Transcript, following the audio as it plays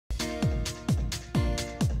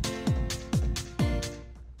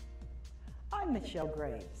I'm Michelle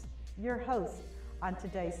Graves, your host on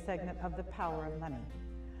today's segment of The Power of Money.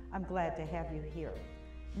 I'm glad to have you here.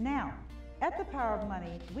 Now, at The Power of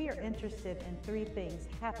Money, we are interested in three things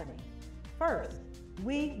happening. First,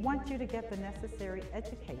 we want you to get the necessary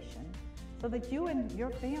education so that you and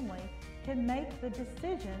your family can make the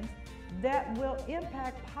decisions that will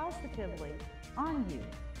impact positively on you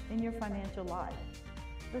in your financial life.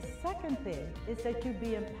 The second thing is that you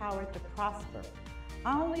be empowered to prosper.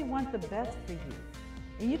 I only want the best for you.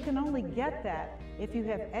 And you can only get that if you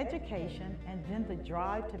have education and then the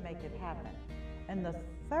drive to make it happen. And the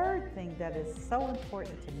third thing that is so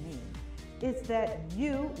important to me is that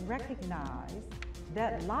you recognize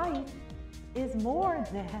that life is more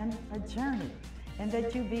than a journey and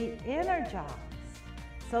that you be energized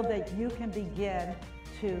so that you can begin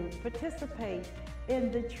to participate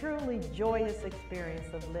in the truly joyous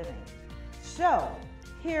experience of living. So,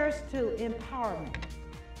 here's to empowerment,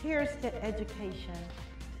 here's to education,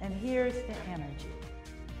 and here's to energy.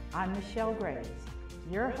 I'm Michelle Graves,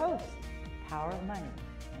 your host, Power of Money,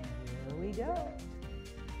 and here we go.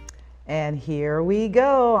 And here we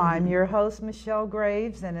go. I'm your host, Michelle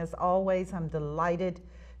Graves, and as always, I'm delighted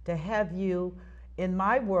to have you in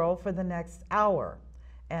my world for the next hour.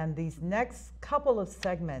 And these next couple of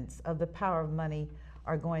segments of The Power of Money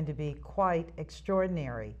are going to be quite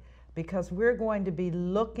extraordinary because we're going to be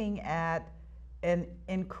looking at an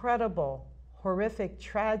incredible, horrific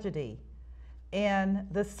tragedy in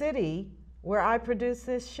the city where I produce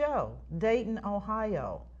this show, Dayton,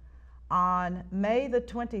 Ohio. On May the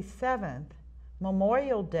 27th,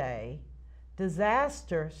 Memorial Day,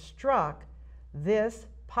 disaster struck this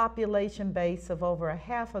population base of over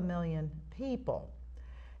 500,000 people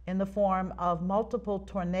in the form of multiple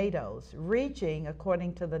tornadoes, reaching,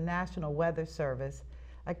 according to the National Weather Service,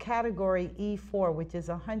 a category E4, which is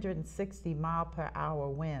 160 mile per hour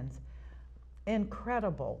winds.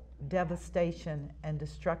 Incredible devastation and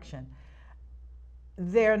destruction.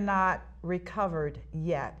 They're not recovered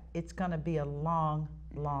yet. It's going to be a long,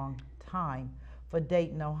 long time for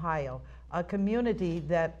Dayton, Ohio, a community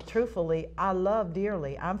that, truthfully, I love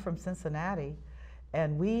dearly. I'm from Cincinnati,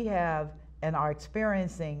 and we have and are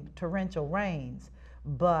experiencing torrential rains,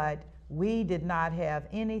 but we did not have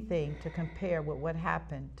anything to compare with what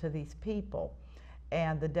happened to these people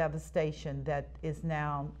and the devastation that is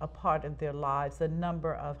now a part of their lives, the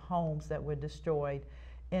number of homes that were destroyed,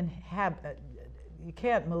 you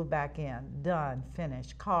can't move back in, done,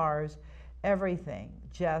 finished, cars, everything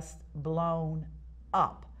just blown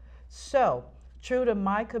up. So, true to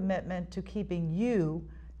my commitment to keeping you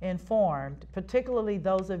informed, particularly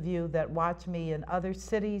those of you that watch me in other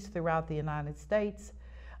cities throughout the United States,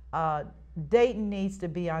 Dayton needs to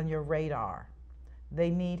be on your radar. They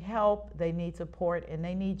need help, they need support, and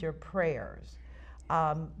they need your prayers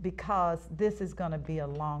because this is going to be a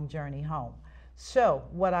long journey home. So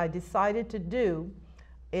what I decided to do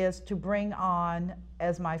is to bring on,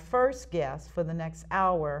 as my first guest for the next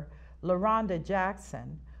hour, Leronda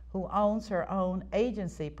Jackson, who owns her own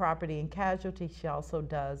agency, Property and Casualty. She also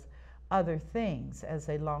does other things as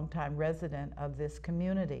a longtime resident of this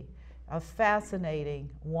community. A fascinating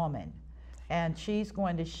woman. And she's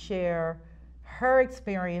going to share her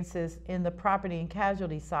experiences in the property and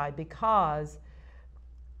casualty side because,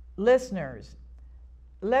 listeners,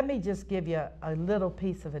 let me just give you a little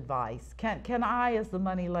piece of advice. Can I, as the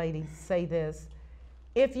money lady, say this?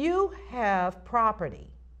 If you have property,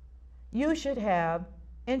 you should have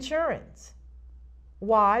insurance.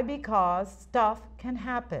 Why? Because stuff can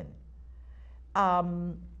happen.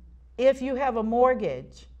 If you have a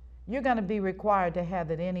mortgage, you're going to be required to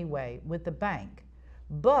have it anyway with the bank.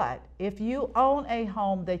 But if you own a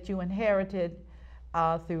home that you inherited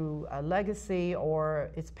through a legacy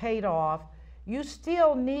or it's paid off, you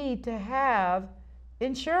still need to have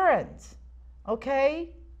insurance,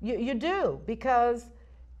 okay? You do, because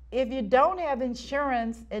if you don't have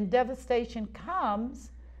insurance and devastation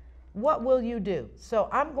comes, what will you do? So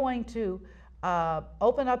I'm going to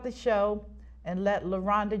open up the show and let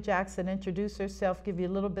Leronda Jackson introduce herself, give you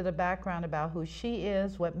a little bit of background about who she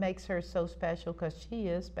is, what makes her so special, because she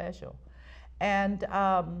is special, and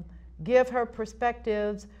give her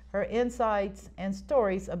perspectives, her insights and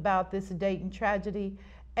stories about this Dayton tragedy,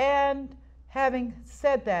 and having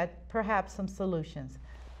said that, perhaps some solutions.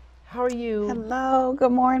 How are you? Hello,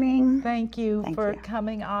 good morning. Thank you for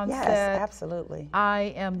coming on set. Yes, absolutely.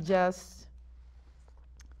 I am just,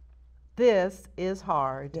 this is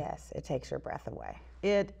hard. Yes, it takes your breath away.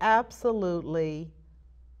 It absolutely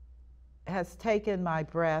has taken my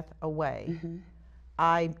breath away. Mm-hmm.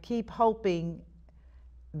 I keep hoping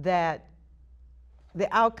that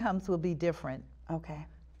the outcomes will be different. Okay.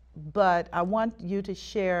 but I want you to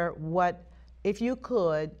share what, if you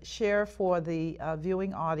could, share for the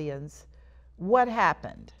viewing audience what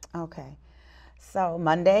happened. Okay. So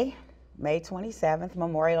Monday, May 27th,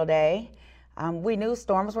 Memorial Day, we knew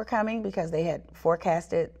storms were coming because they had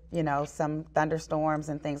forecasted, you know, some thunderstorms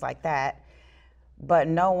and things like that. But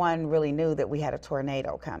no one really knew that we had a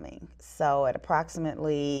tornado coming. So at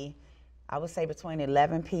approximately, I would say between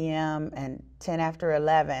 11 p.m. and 10 after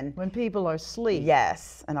 11. When people are asleep.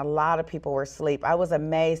 Yes, and a lot of people were asleep. I was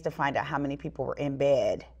amazed to find out how many people were in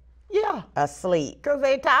bed. Yeah. Asleep. Because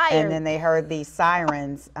they're tired. And then they heard these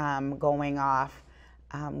sirens going off.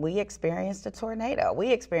 We experienced a tornado.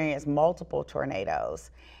 We experienced multiple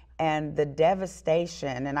tornadoes. And the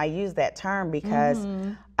devastation, and I use that term because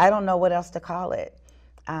I don't know what else to call it,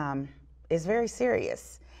 is very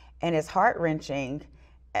serious. And it's heart-wrenching.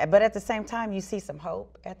 But at the same time, you see some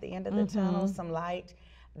hope at the end of the tunnel, some light.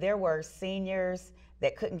 There were seniors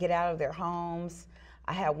that couldn't get out of their homes.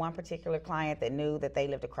 I had one particular client that knew that they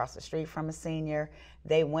lived across the street from a senior.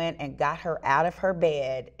 They went and got her out of her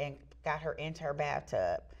bed and got her into her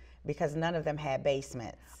bathtub because none of them had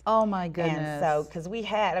basements. Oh my goodness. And so, because we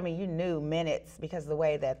had, I mean, you knew minutes because of the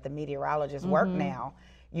way that the meteorologists work now,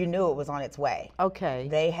 you knew it was on its way. Okay.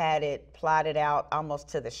 They had it plotted out almost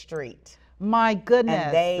to the street. My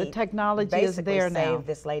goodness, And the technology is there now.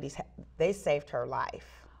 This lady's, they saved her life.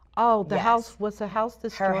 Oh, the Yes. house, was the house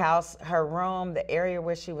destroyed? Her house, her room, the area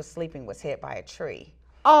where she was sleeping was hit by a tree.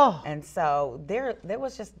 Oh. And so there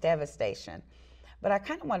was just devastation. But I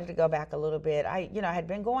kind of wanted to go back a little bit. I had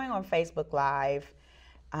been going on Facebook Live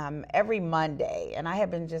every Monday, and I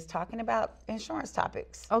have been just talking about insurance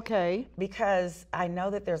topics. Okay. Because I know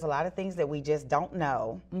that there's a lot of things that we just don't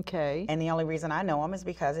know. Okay. And the only reason I know them is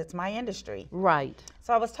because it's my industry. Right.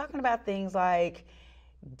 So I was talking about things like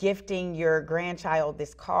gifting your grandchild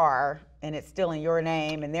this car and it's still in your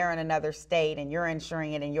name and they're in another state and you're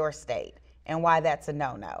insuring it in your state and why that's a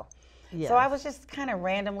no-no. Yes. So I was just kind of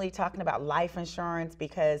randomly talking about life insurance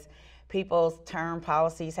because people's term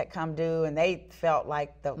policies had come due and they felt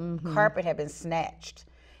like the carpet had been snatched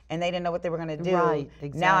and they didn't know what they were going to do. Right,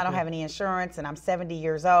 exactly. Now I don't have any insurance and I'm 70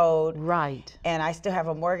 years old. Right. And I still have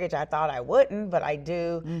a mortgage. I thought I wouldn't, but I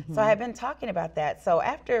do. So I have been talking about that. So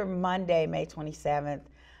after Monday, May 27th,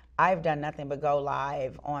 I've done nothing but go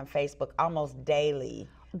live on Facebook almost daily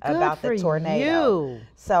about the tornado. You.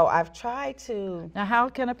 So I've tried to Now, how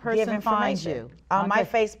can a give person find information you? on my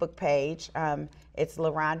Okay. Facebook page. It's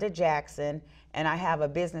Leronda Jackson, and I have a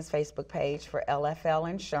business Facebook page for LFL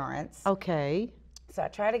Insurance. Okay. So I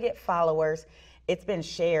try to get followers. It's been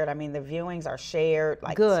shared. I mean, the viewings are shared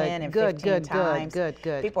like Good, 10 and good, 15 good, times.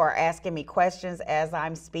 good. People are asking me questions as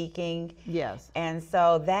I'm speaking. Yes. And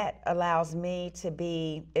so that allows me to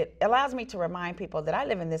remind people that I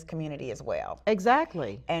live in this community as well.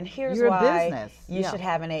 Exactly. And here's You're a why business. you Yeah. should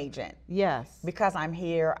have an agent. Yes. Because I'm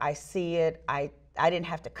here, I see it, I didn't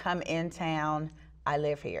have to come in town, I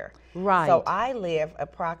live here. Right. So I live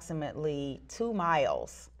approximately 2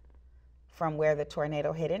 miles from where the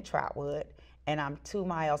tornado hit in Trotwood, and I'm 2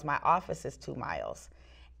 miles, my office is 2 miles,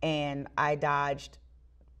 and I dodged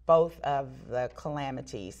both of the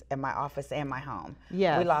calamities in my office and my home.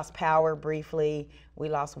 Yes. We lost power briefly, we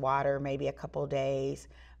lost water maybe a couple days,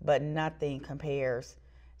 but nothing compares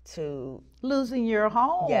to Losing your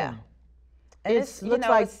home. yeah. And It looks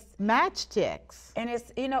like matchsticks. and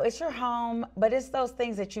it's your home, but it's those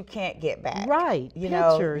things that you can't get back. Right. You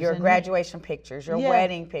know, Pictures your and- graduation pictures, your Yeah.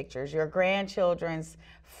 wedding pictures, your grandchildren's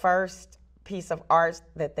first piece of art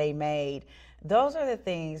that they made. Those are the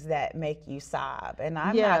things that make you sob. And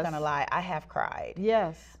I'm Yes. not going to lie, I have cried.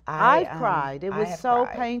 Yes. I, I've cried. It I was have so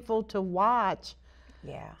cried. painful to watch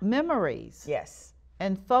Yeah. memories. Yes.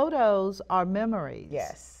 And photos are memories.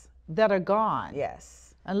 Yes. That are gone.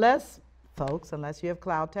 Yes. Unless you have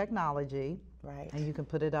cloud technology. Right. And you can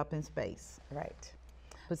put it up in space. Right.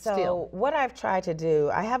 But So still. what I've tried to do,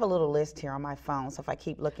 I have a little list here on my phone, so if I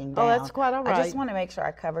keep looking down. Oh, that's quite all I just right. want to make sure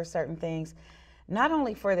I cover certain things, not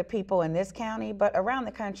only for the people in this county, but around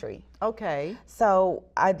the country. Okay. So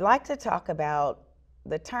I'd like to talk about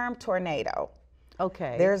the term tornado.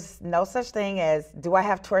 Okay. There's no such thing as, do I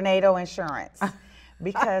have tornado insurance?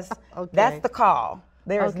 Because Okay. that's the call.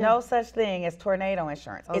 There is Okay. no such thing as tornado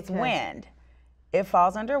insurance. It's Okay. wind. It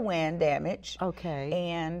falls under wind damage. Okay.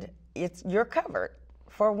 And you're covered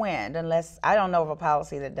for wind, unless, I don't know of a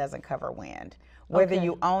policy that doesn't cover wind. Whether Okay.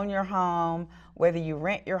 you own your home, whether you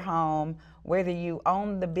rent your home, whether you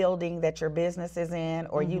own the building that your business is in,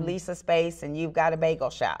 or you lease a space and you've got a bagel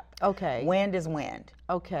shop. Okay. Wind is wind.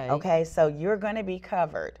 Okay. Okay, so you're going to be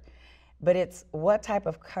covered. But it's what type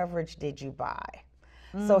of coverage did you buy?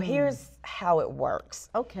 So here's how it works.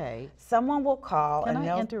 Okay. Someone will call Can and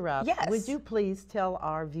I interrupt? Yes. Would you please tell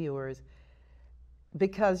our viewers,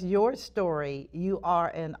 because your story, you are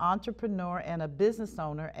an entrepreneur and a business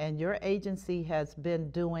owner, and your agency has been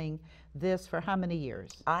doing this for how many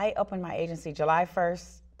years? I opened my agency July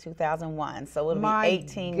 1st, 2001, so it'll My be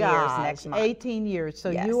 18 years gosh, next month. 18 years. So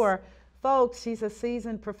Yes. you are, folks, she's a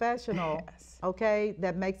seasoned professional. Yes. Okay,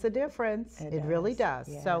 that makes a difference. It really does.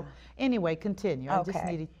 Yeah. So anyway, continue. I just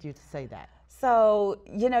Okay. needed you to say that. So,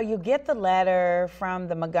 you know, you get the letter from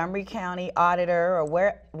the Montgomery County auditor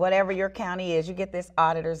or whatever your county is, you get this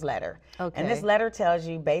auditor's letter. Okay. And this letter tells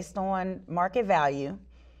you, based on market value,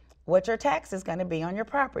 what your tax is going to be on your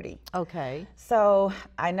property. Okay. So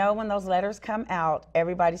I know when those letters come out,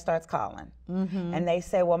 everybody starts calling. And they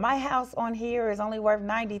say, well, my house on here is only worth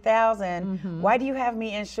 $90,000. Why do you have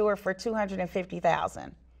me insured for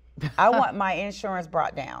 $250,000? I want my insurance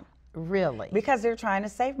brought down. Really? Because they're trying to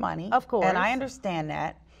save money. Of course. And I understand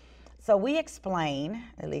that. So we explain,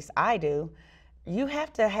 at least I do, you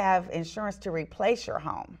have to have insurance to replace your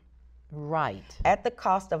home. Right. At the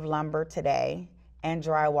cost of lumber today, and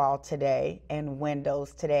drywall today, and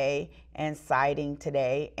windows today, and siding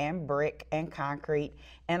today, and brick and concrete,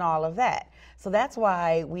 and all of that. So that's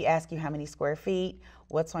why we ask you how many square feet,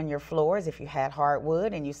 what's on your floors. If you had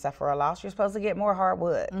hardwood and you suffer a loss, you're supposed to get more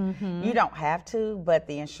hardwood. You don't have to, but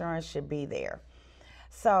the insurance should be there.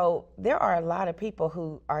 So there are a lot of people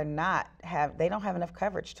who are they don't have enough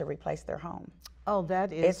coverage to replace their home. Oh,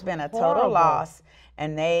 that is It's been a total horrible. loss,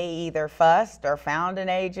 and they either fussed or found an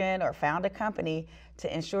agent or found a company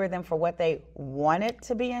to insure them for what they wanted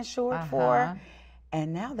to be insured for,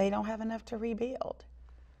 and now they don't have enough to rebuild.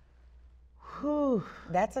 Whew.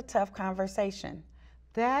 That's a tough conversation.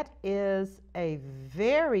 That is a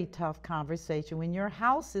very tough conversation when your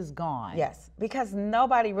house is gone. Yes, because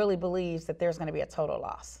nobody really believes that there's going to be a total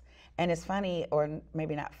loss. And it's funny, or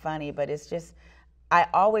maybe not funny, but it's just, I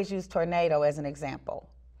always use tornado as an example.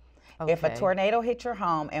 Okay. If a tornado hit your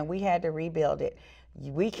home and we had to rebuild it,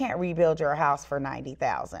 we can't rebuild your house for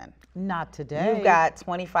 $90,000. Not today. You've got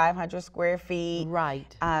 2,500 square feet.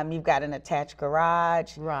 Right. You've got an attached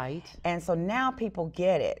garage. Right. And so now people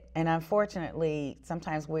get it. And unfortunately,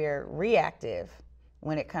 sometimes we're reactive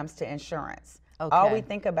when it comes to insurance. Okay. All we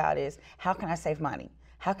think about is, how can I save money?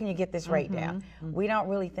 How can you get this rate down? We don't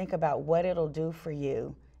really think about what it'll do for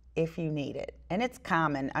you if you need it. And it's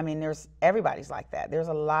common. I mean, everybody's like that. There's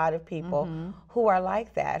a lot of people who are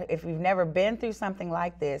like that. If you've never been through something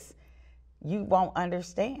like this, you won't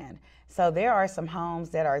understand. So there are some homes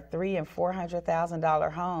that are $300,000 and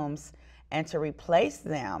 $400,000 homes, and to replace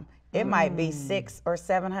them, it might be $600,000 or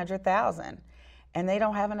 $700,000, and they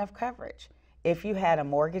don't have enough coverage. If you had a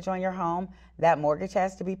mortgage on your home, that mortgage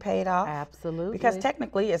has to be paid off. Absolutely. Because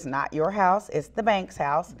technically, it's not your house; it's the bank's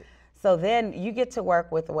house. So then you get to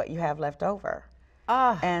work with what you have left over.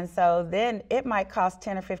 And so then it might cost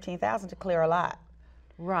 $10,000 or $15,000 to clear a lot.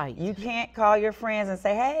 Right. You can't call your friends and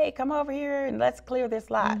say, hey, come over here and let's clear this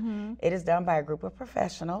lot. It is done by a group of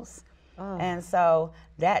professionals. And so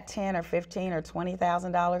that $10,000 or $15,000 or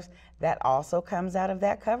 $20,000, that also comes out of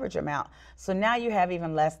that coverage amount. So now you have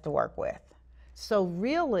even less to work with. So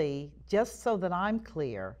really, just so that I'm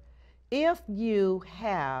clear, if you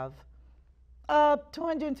have a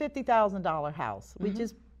 $250,000 house, which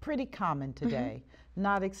is pretty common today,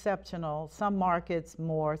 not exceptional, some markets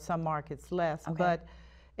more, some markets less,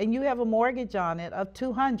 and you have a mortgage on it of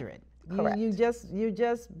 $200,000. Correct. You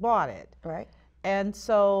just bought it. Right. And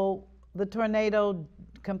so the tornado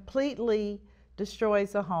completely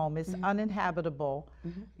destroys the home. It's uninhabitable.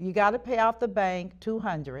 You got to pay off the bank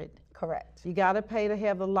 $200,000. Correct. You got to pay to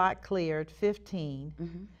have the lot cleared $15,000. It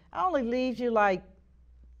only leaves you like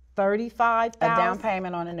 $35,000. A down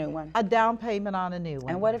payment on a new one. A down payment on a new one.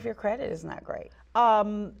 And what if your credit is not great?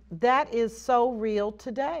 That is so real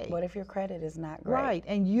today. What if your credit is not great? Right,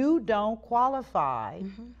 and you don't qualify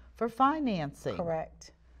for financing.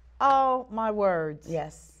 Correct. Oh, my words.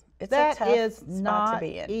 Yes. It's That a tough is spot not to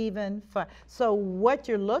be in. even fun. So what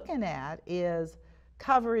you're looking at is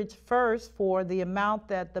coverage first for the amount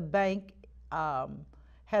that the bank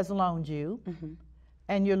has loaned you,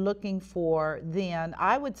 and you're looking for then,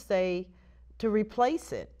 I would say, to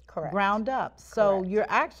replace it. Correct. Ground up. So Correct. you're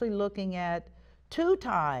actually looking at 2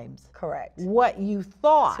 times Correct. what you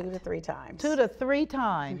thought. 2 to 3 times. 2 to 3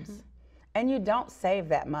 times. And you don't save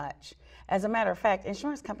that much. As a matter of fact,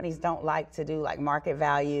 insurance companies don't like to do like market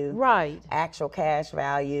value, Right. actual cash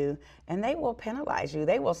value, and they will penalize you.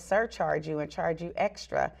 They will surcharge you and charge you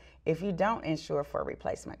extra if you don't insure for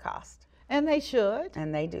replacement cost. And they should,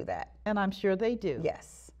 And they do that. and I'm sure they do.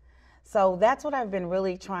 Yes. So that's what I've been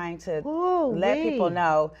really trying to let people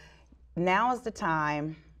know. Now is the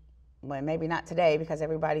time, well, maybe not today because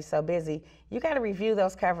everybody's so busy, you got to review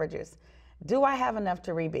those coverages. Do I have enough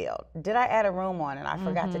to rebuild? Did I add a room on and I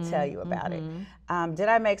forgot to tell you about it? Did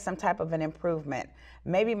I make some type of an improvement?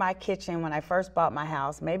 Maybe my kitchen, when I first bought my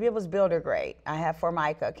house, maybe it was builder grade. I have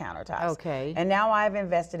Formica countertops. Okay. And now I've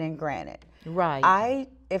invested in granite. Right.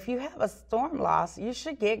 If you have a storm loss, you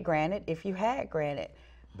should get granite if you had granite,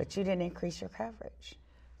 but you didn't increase your coverage.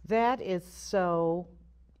 That is so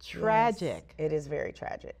tragic. Yes, it is very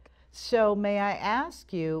tragic. So may I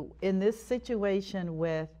ask you, in this situation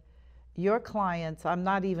with your clients, I'm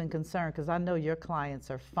not even concerned because I know your clients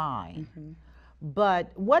are fine,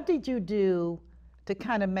 but what did you do to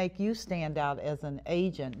kind of make you stand out as an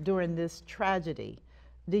agent during this tragedy?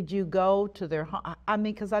 Did you go to their home? I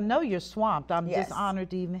mean, because I know you're swamped. I'm just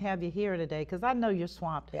honored to even have you here today because I know you're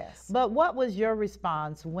swamped. Yes. But what was your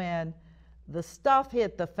response when the stuff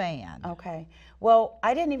hit the fan? Okay. Well,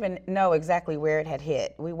 I didn't even know exactly where it had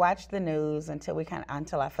hit. We watched the news until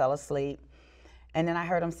I fell asleep. And then I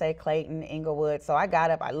heard them say Clayton, Inglewood. So I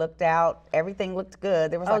got up, I looked out, everything looked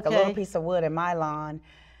good. There was like a little piece of wood in my lawn.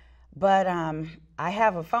 But I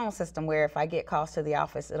have a phone system where if I get calls to the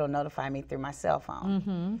office, it'll notify me through my cell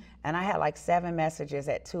phone. And I had like 7 messages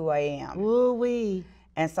at 2 a.m. Woo-wee.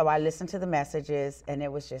 And so I listened to the messages and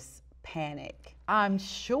it was just panic. I'm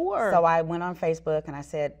sure. So I went on Facebook and I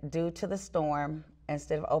said, due to the storm,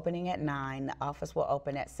 instead of opening at 9, the office will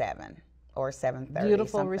open at 7 or 7:30.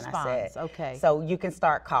 Beautiful response. I said. Okay. So you can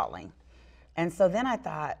start calling. And so then I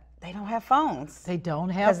thought, they don't have phones. They don't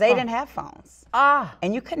have because they didn't have phones.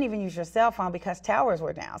 And you couldn't even use your cell phone because towers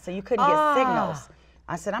were down, so you couldn't get signals.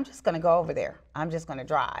 I said, I'm just going to go over there. I'm just going to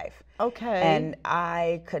drive. Okay. And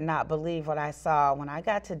I could not believe what I saw. When I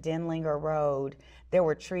got to Denlinger Road, there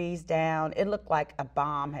were trees down. It looked like a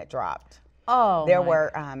bomb had dropped. Oh. There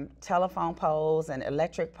were telephone poles and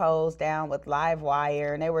electric poles down with live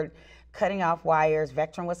wire, and they were cutting off wires.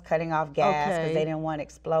 Vectron was cutting off gas because they didn't want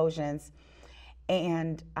explosions.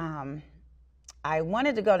 And I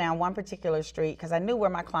wanted to go down one particular street because I knew where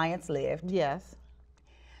my clients lived. Yes.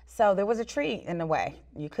 So there was a tree in the way.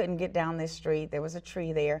 You couldn't get down this street. There was a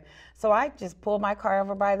tree there. So I just pulled my car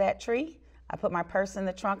over by that tree. I put my purse in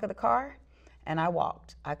the trunk of the car and I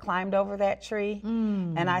walked. I climbed over that tree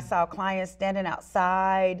and I saw clients standing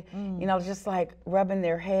outside, you know, just like rubbing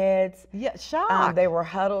their heads. Yeah, shock. They were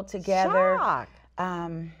huddled together. Shock.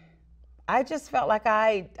 I just felt like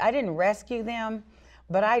I didn't rescue them,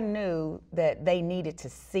 but I knew that they needed to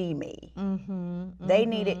see me. They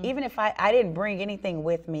needed, even if I didn't bring anything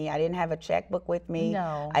with me, I didn't have a checkbook with me,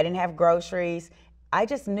 I didn't have groceries, I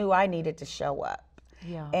just knew I needed to show up.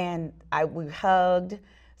 Yeah. And we hugged,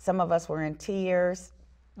 some of us were in tears.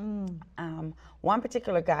 One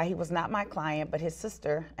particular guy, he was not my client, but his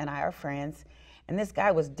sister and I are friends, and this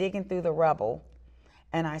guy was digging through the rubble,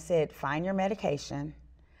 and I said, find your medication.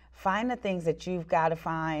 Find the things that you've got to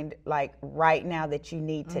find, like right now, that you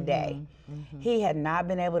need today. He had not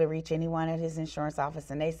been able to reach anyone at his insurance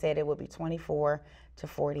office, and they said it would be 24 to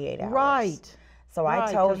 48 hours. Right. So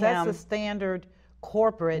I told him, that's the standard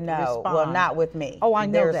corporate response. Well, not with me. Oh, I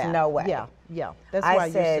know There's that. no way. Yeah, yeah. That's why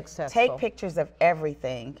you're successful. Take pictures of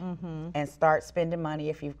everything and start spending money.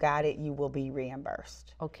 If you've got it, you will be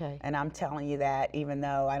reimbursed. Okay. And I'm telling you that, even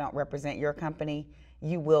though I don't represent your company,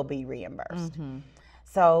 you will be reimbursed.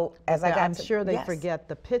 So as I'm sure they forget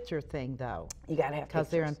the picture thing, though. You got to have because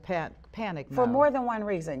they're in panic mode. For more than one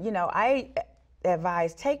reason. You know, I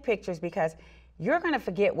advise take pictures because you're going to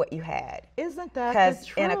forget what you had. Isn't that the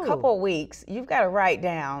truth? Because in a couple of weeks, you've got to write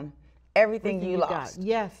down everything you lost.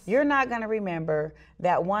 Yes. You're not going to remember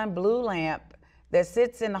that one blue lamp that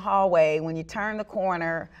sits in the hallway when you turn the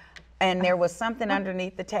corner and there was something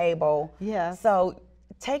underneath the table. Yes. So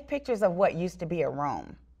take pictures of what used to be a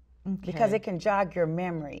room. Because it can jog your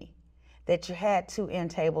memory that you had 2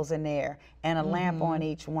 end tables in there and a lamp on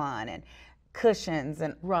each one and cushions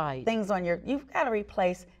and things on you've got to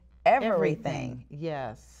replace everything.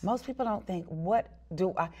 Yes. Most people don't think,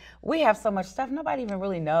 we have so much stuff, nobody even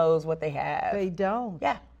really knows what they have. They don't.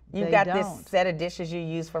 Yeah. You've got this set of dishes you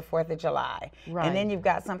use for 4th of July. Right. And then you've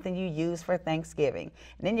got something you use for Thanksgiving.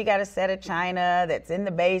 And then you got a set of china that's in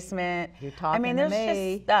the basement. You're talking to me.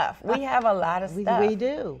 There's just stuff. We have a lot of stuff. We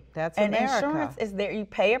do. That's America. And insurance is there. You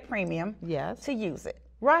pay a premium to use it.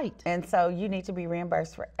 Right. And so you need to be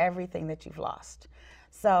reimbursed for everything that you've lost.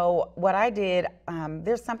 So what I did,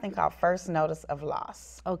 there's something called first notice of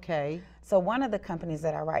loss. Okay. So one of the companies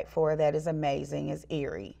that I write for that is amazing is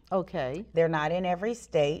Erie. Okay. They're not in every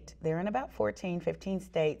state. They're in about 14, 15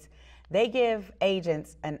 states. They give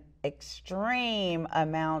agents extreme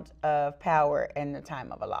amount of power in the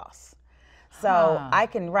time of a loss. So I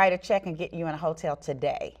can write a check and get you in a hotel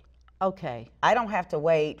today. Okay. I don't have to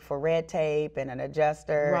wait for red tape and an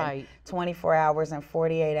adjuster and 24 hours and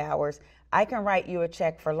 48 hours. I can write you a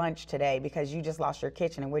check for lunch today because you just lost your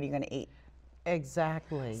kitchen, and what are you going to eat?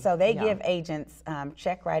 Exactly. So they give agents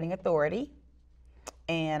check writing authority,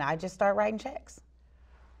 and I just start writing checks.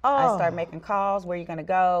 I start making calls. Where are you going to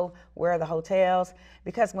go? Where are the hotels?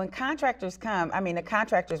 Because when contractors come, I mean, the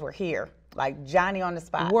contractors were here, like Johnny on the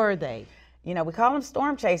spot. Were they? You know, we call them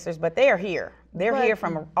storm chasers, but they are here. They're here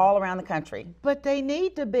from all around the country. But they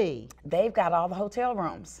need to be. They've got all the hotel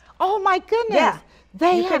rooms. Oh my goodness. Yeah.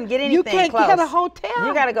 You couldn't get anything You can't close. get a hotel.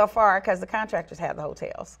 You got to go far because the contractors have the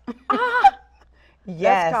hotels. Yes.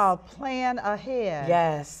 That's called plan ahead.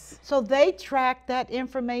 Yes. So they track that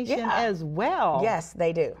information as well. Yes,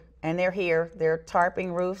 they do. And they're here. They're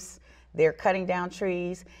tarping roofs. They're cutting down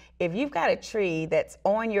trees. If you've got a tree that's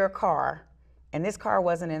on your car, and this car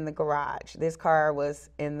wasn't in the garage, this car was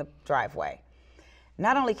in the driveway,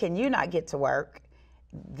 not only can you not get to work,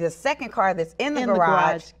 the second car that's in the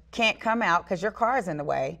garage can't come out because your car is in the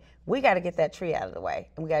way. We got to get that tree out of the way,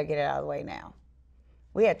 and we got to get it out of the way now.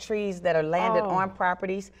 We had trees that are landed on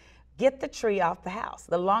properties. Get the tree off the house.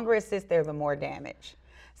 The longer it sits there, the more damage.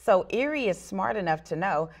 So Erie is smart enough to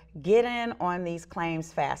know, get in on these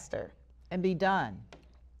claims faster. And be done.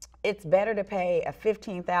 It's better to pay a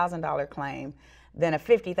 $15,000 claim than a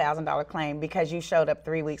 $50,000 claim because you showed up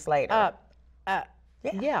 3 weeks later.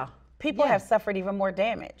 Yeah. People have suffered even more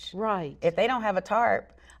damage. Right. If they don't have a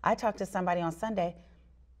tarp, I talked to somebody on Sunday,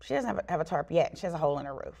 she doesn't have a tarp yet. She has a hole in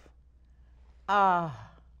her roof.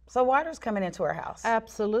 So water's coming into her house.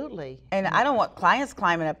 Absolutely. And I don't want clients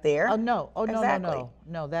climbing up there. Oh no. Oh no, Exactly.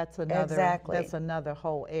 no. That's another that's another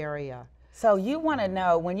whole area. So you want to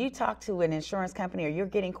know, when you talk to an insurance company or you're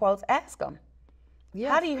getting quotes, ask them. Yes.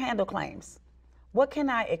 How do you handle claims? What can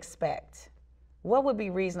I expect? What would be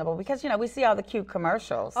reasonable? Because, you know, we see all the cute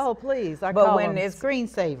commercials. Oh, please. I call them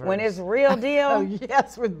screensavers. When it's real deal. Oh,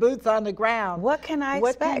 yes, with boots on the ground. What can I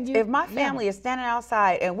expect? If my family is standing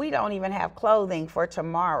outside and we don't even have clothing for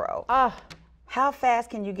tomorrow, how fast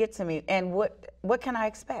can you get to me? And what can I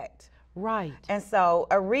expect? Right. And so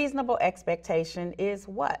a reasonable expectation is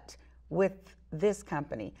what with this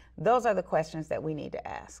company? Those are the questions that we need to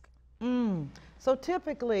ask. So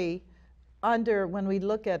typically, when we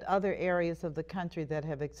look at other areas of the country that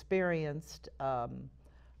have experienced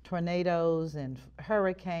tornadoes and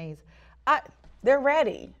hurricanes, they're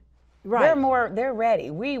ready. Right. They're ready.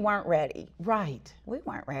 We weren't ready. Right. We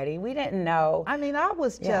weren't ready. We didn't know. I mean, I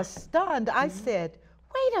was just stunned. I said,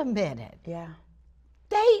 wait a minute. Yeah.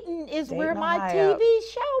 Dayton is where my Ohio.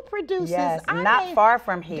 TV show produces. Yes, not far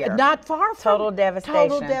from here. Not far from. Total devastation.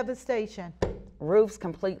 Total devastation. Roofs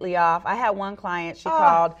completely off. I had one client, she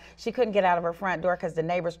called, she couldn't get out of her front door because the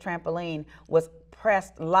neighbor's trampoline was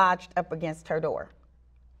lodged up against her door.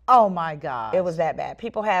 Oh my God. It was that bad.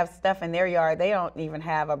 People have stuff in their yard, they don't even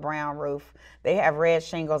have a brown roof. They have red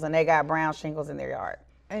shingles and they got brown shingles in their yard.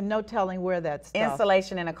 And no telling where that stuff.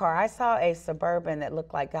 Insulation in a car. I saw a Suburban that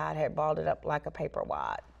looked like God had balled it up like a paper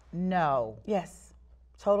wad. No. Yes.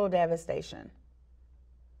 Total devastation.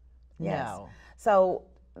 Yes. No. So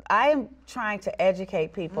I am trying to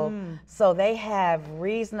educate people so they have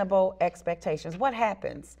reasonable expectations. What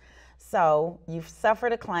happens? So you've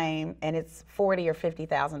suffered a claim and it's $40,000 or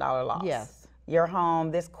 $50,000 loss. Yes. Your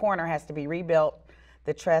home, this corner has to be rebuilt,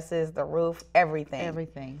 the trusses, the roof, everything.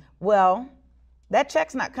 Everything. Well, that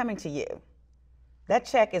check's not coming to you. That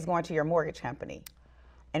check is going to your mortgage company.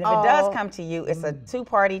 And if it does come to you, it's a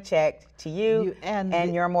two-party check to you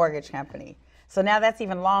and your mortgage company. So now that's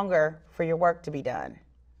even longer for your work to be done.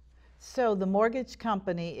 So the mortgage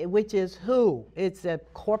company, which is who? It's a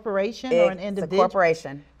corporation or an individual? It's a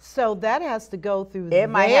corporation. So that has to go through It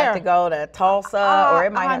might have to go to Tulsa or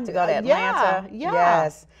it might have to go to Atlanta. Yeah.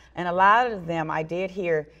 Yes. And a lot of them, I did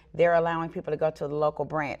hear, they're allowing people to go to the local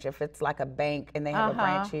branch if it's like a bank and they have a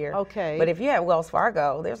branch here. Okay. But if you have Wells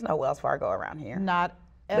Fargo, there's no Wells Fargo around here. Not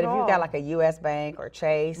at But if all. you've got like a U.S. Bank or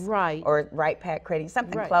Chase or Right Pack Credit,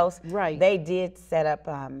 something close, they did set up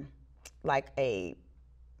like a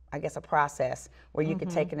process where you could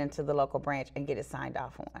take it into the local branch and get it signed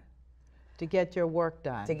off on. To get your work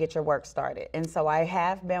done. To get your work started. And so I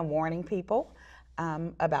have been warning people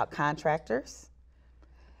about contractors.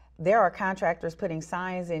 There are contractors putting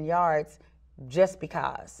signs in yards just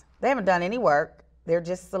because. They haven't done any work. They're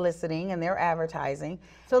just soliciting and they're advertising.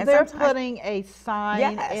 So and they're putting a sign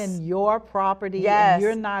Yes. in your property Yes. and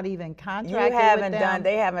you're not even contracted with them?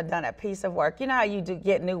 They haven't done a piece of work. You know how you do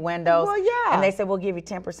get new windows? Well, yeah. And they say, we'll give you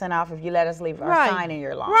 10% off if you let us leave our Right. sign in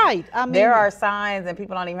your lawn. Right. I mean, there are signs and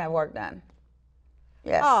people don't even have work done.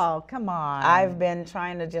 Yes. Oh, come on. I've been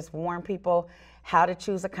trying to just warn people how to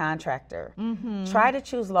choose a contractor. Mm-hmm. Try to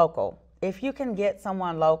choose local. If you can get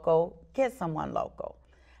someone local, get someone local.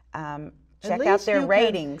 Check out their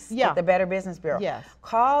ratings at the Better Business Bureau. Yes.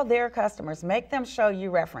 Call their customers. Make them show you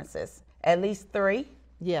references, at least 3.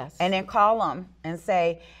 Yes. And then call them and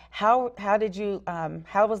say, how did you,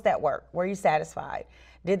 how was that work? Were you satisfied?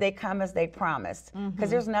 Did they come as they promised? Because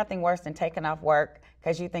there's nothing worse than taking off work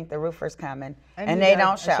because you think the roofer's coming and they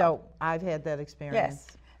don't show. I've had that experience.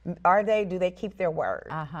 Yes. Do they keep their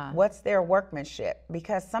word? What's their workmanship?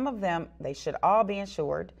 Because some of them, they should all be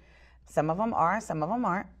insured. Some of them are and some of them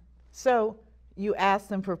aren't. So you asked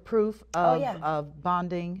them for proof of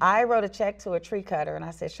bonding? I wrote a check to a tree cutter and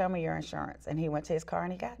I said, show me your insurance. And he went to his car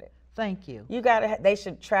and he got it. Thank you. They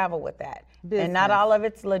should travel with that. And not all of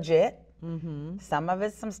it's legit. Some of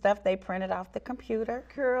it's some stuff they printed off the computer.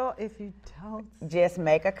 Girl, if you don't. Just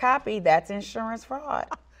make a copy. That's insurance fraud.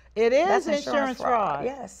 It is That's insurance fraud.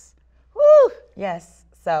 Yes. Woo! Yes.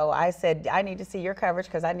 So I said, I need to see your coverage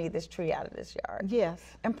because I need this tree out of this yard. Yes.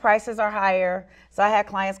 And prices are higher. So I had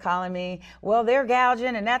clients calling me, well, they're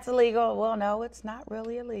gouging and that's illegal. Well, no, it's not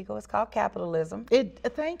really illegal. It's called capitalism.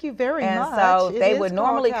 Thank you very much. And so if they would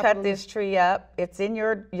normally cut this tree up, it's in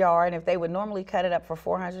your yard, and if they would normally cut it up for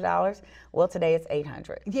 $400, well, today it's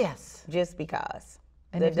 $800. Yes. Just because.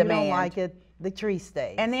 And if you don't like it, the tree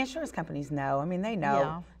stays. And the insurance companies know. I mean, they know.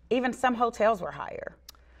 Yeah. Even some hotels were higher.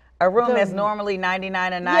 A room that's normally $99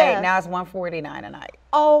 a night, now it's $149 a night.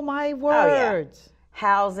 Oh, my words. Oh, yeah.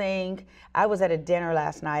 Housing. I was at a dinner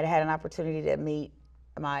last night. I had an opportunity to meet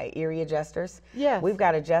my Erie adjusters. Yes. We've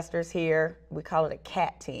got adjusters here. We call it a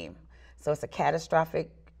CAT team. So it's a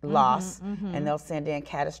catastrophic loss, and they'll send in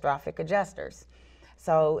catastrophic adjusters.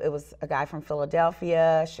 So it was a guy from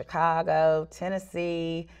Philadelphia, Chicago,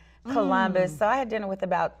 Tennessee, Columbus. So I had dinner with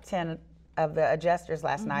about 10 of the adjusters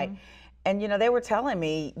last night. And, you know, they were telling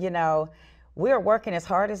me, you know, we're working as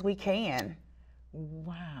hard as we can.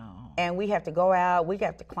 Wow. And we have to go out, we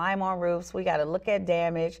have to climb on roofs, we got to look at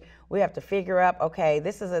damage, we have to figure out, okay,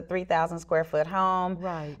 this is a 3,000 square foot home.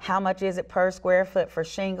 Right. How much is it per square foot for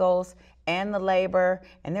shingles and the labor?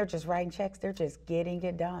 And they're just writing checks, they're just getting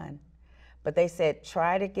it done. But they said,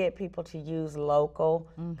 try to get people to use local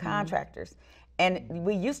contractors. And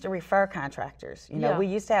we used to refer contractors. You know, we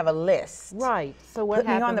used to have a list. Right. So what Put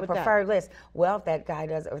me happened on the with preferred list. Well, if that guy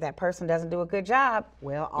does, or that person doesn't do a good job,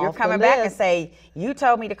 well, you're coming back and say, you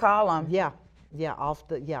told me to call them. Yeah. Yeah. Off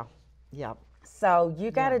the. Yeah. Yeah. So you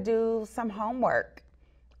got to do some homework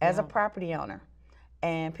as a property owner.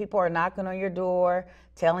 And people are knocking on your door,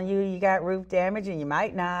 telling you you got roof damage, and you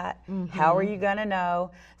might not. How are you gonna know?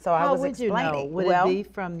 So I was explaining. How would you know? Would it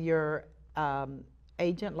be from your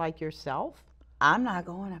agent like yourself? I'm not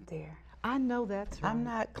going up there. I know that's right. I'm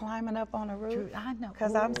not climbing up on a roof. I know.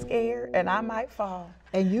 Because I'm scared and I might fall.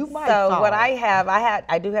 And you might fall. So what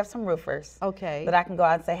I do have some roofers. Okay. That I can go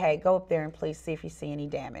out and say, hey, go up there and please see if you see any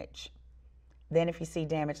damage. Then if you see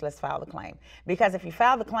damage, let's file the claim. Because if you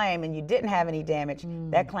file the claim and you didn't have any damage,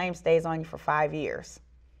 that claim stays on you for 5 years.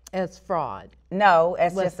 As fraud. No,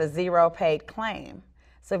 it's just a zero paid claim.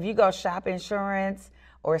 So if you go shop insurance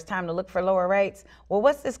or it's time to look for lower rates, well,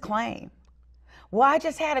 what's this claim? Well, I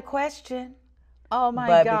just had a question. Oh my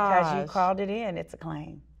gosh. But because you called it in, it's a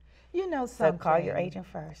claim. You know something. So call your agent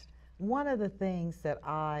first. One of the things that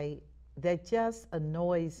just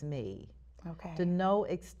annoys me to no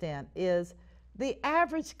extent is the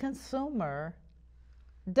average consumer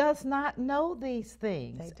does not know these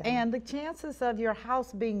things. And the chances of your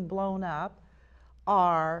house being blown up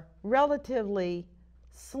are relatively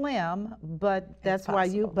slim, but that's why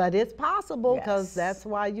but it's possible because that's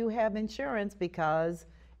why you have insurance, because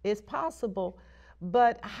it's possible.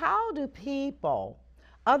 But how do people,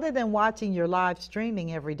 other than watching your live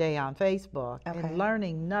streaming every day on Facebook and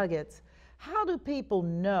learning nuggets, how do people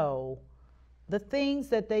know the things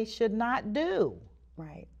that they should not do?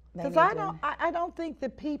 Right. Because I don't think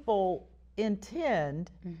that people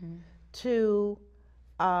intend to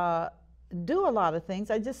do a lot of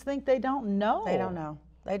things. I just think they don't know. They don't know.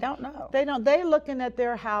 They don't know. They don't. They're looking at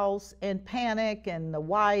their house in panic, and the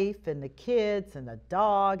wife and the kids and the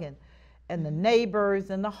dog and the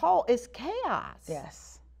neighbors and the whole, it's chaos.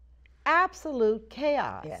 Yes. Absolute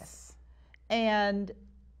chaos. Yes. And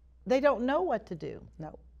they don't know what to do.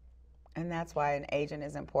 No. And that's why an agent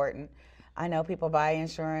is important. I know people buy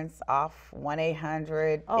insurance off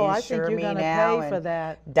 1-800 Oh, I think Insure you're Me going to Now pay for and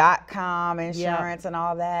that. .com insurance and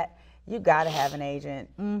all that. You got to have an agent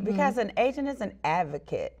because an agent is an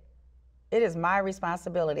advocate. It is my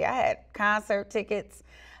responsibility. I had concert tickets.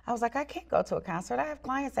 I was like, I can't go to a concert. I have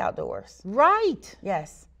clients outdoors. Right.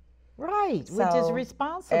 Yes. Right, which is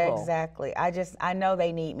responsible. Exactly. I know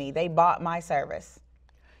they need me. They bought my service.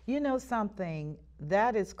 You know something,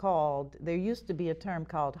 that is called, there used to be a term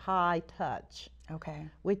called high touch. Okay.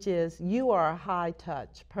 Which is you are a high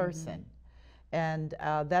touch person. And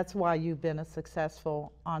that's why you've been a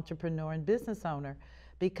successful entrepreneur and business owner,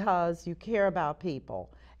 because you care about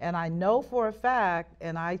people. And I know for a fact,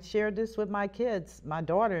 and I shared this with my kids, my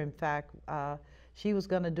daughter, in fact, she was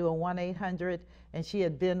going to do a 1-800, and she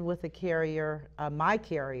had been with a carrier, my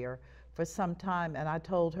carrier, for some time. And I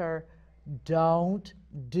told her, don't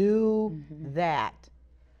do that,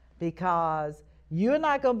 because you're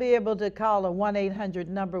not going to be able to call a 1-800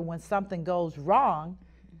 number when something goes wrong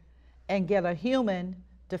and get a human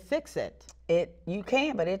to fix it. You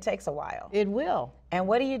can, but it takes a while. It will. And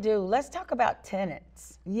what do you do? Let's talk about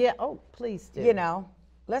tenants. Yeah, oh, please do. You know,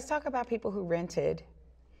 let's talk about people who rented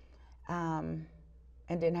and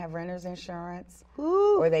didn't have renter's insurance.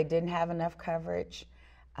 Ooh. Or they didn't have enough coverage.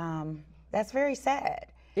 That's very sad.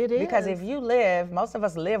 It is. Because if you live, most of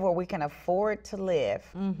us live where we can afford to live,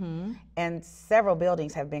 and several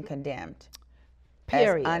buildings have been condemned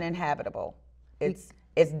Period. as uninhabitable.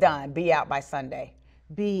 It's done. Be out by Sunday.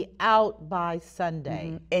 Be out by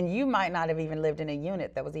Sunday. And you might not have even lived in a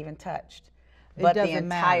unit that was even touched. But the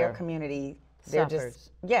entire community, they're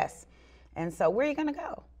just, yes. And so where are you going to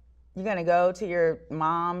go? You're going to go to your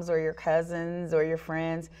moms or your cousins or your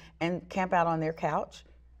friends and camp out on their couch?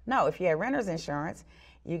 No, if you have renter's insurance,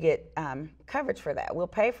 you get coverage for that. We'll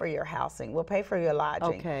pay for your housing. We'll pay for your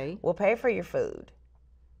lodging. Okay. We'll pay for your food.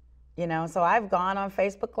 You know, so I've gone on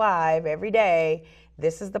Facebook Live every day.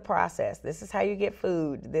 This is the process. This is how you get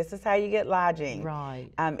food. This is how you get lodging. Right.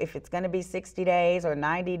 If it's going to be 60 days or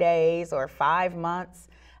 90 days or 5 months,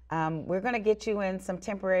 we're going to get you in some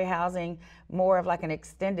temporary housing, more of like an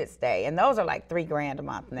extended stay. And those are like $3,000 a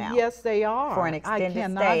month now. Yes, they are. For an extended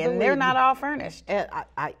stay. And they're not all furnished. And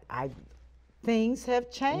things have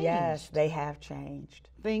changed. Yes, they have changed.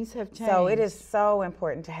 Things have changed. So it is so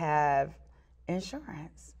important to have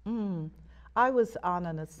insurance. I was on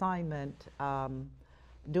an assignment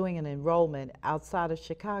doing an enrollment outside of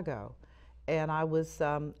Chicago, and I was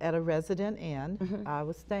at a resident inn. I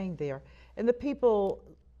was staying there, and the people,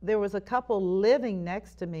 there was a couple living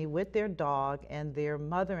next to me with their dog and their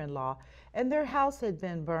mother-in-law, and their house had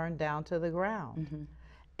been burned down to the ground.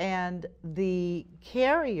 And the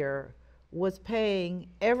carrier was paying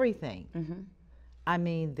everything. I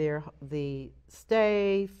mean, the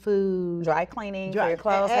stay, food, dry cleaning for your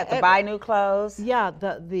clothes, had to buy new clothes. Yeah,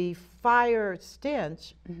 the fire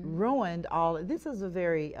stench ruined all. This is a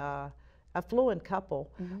very affluent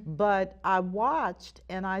couple, but I watched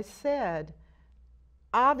and I said,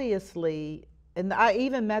 obviously, and I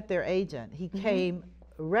even met their agent. He came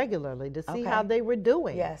regularly to see how they were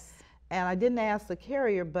doing. Yes. And I didn't ask the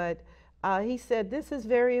carrier, but he said, this is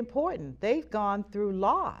very important. They've gone through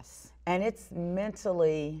loss. And it's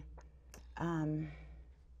mentally,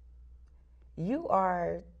 you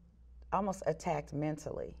are almost attacked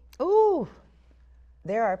mentally. Ooh.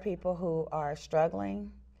 There are people who are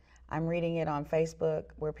struggling. I'm reading it on Facebook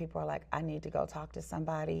where people are like, I need to go talk to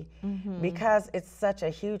somebody because it's such a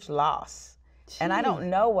huge loss. And I don't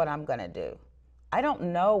know what I'm going to do. I don't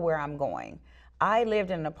know where I'm going. I lived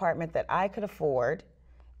in an apartment that I could afford,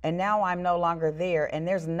 and now I'm no longer there, and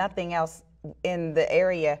there's nothing else in the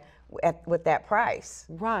area with that price.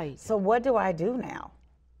 Right. So what do I do now?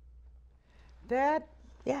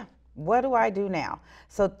 Yeah. What do I do now?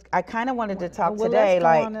 So I kind of wanted to talk today, let's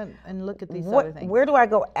like, go on and look at these other things. Where do I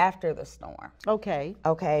go after the storm? Okay.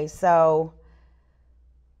 Okay. So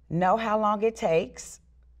know how long it takes.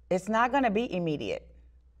 It's not going to be immediate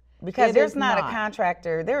because there's not a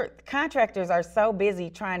contractor. Contractors are so busy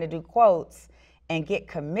trying to do quotes and get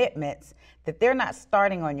commitments that they're not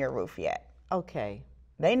starting on your roof yet. Okay.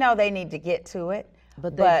 They know they need to get to it,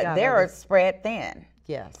 but they're spread thin.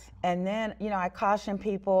 Yes. And then, you know, I caution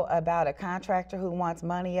people about a contractor who wants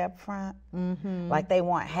money up front, like they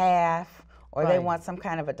want half or they want some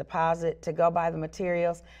kind of a deposit to go buy the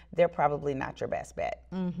materials. They're probably not your best bet.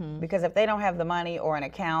 Because if they don't have the money or an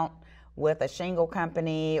account with a shingle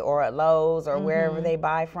company or a Lowe's or wherever they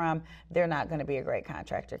buy from, they're not going to be a great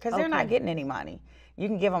contractor because they're not getting any money. You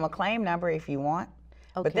can give them a claim number if you want.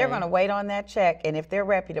 But they're going to wait on that check, and if they're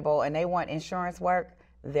reputable and they want insurance work,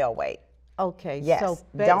 they'll wait. Okay, Yes. so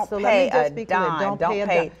Don't so pay let me just a be clear. dime. Don't Don't pay a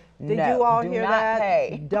pay- dime. Did no, you all do hear not that?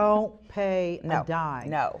 pay. Don't pay No, a dime.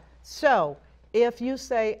 no. So if you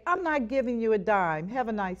say, I'm not giving you a dime, have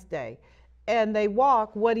a nice day, and they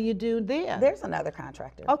walk, what do you do then? There's another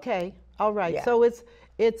contractor. Okay, all right. Yeah. So it's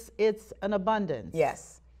an abundance.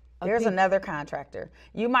 Yes. There's peop- another contractor.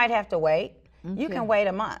 You might have to wait. You Okay. can wait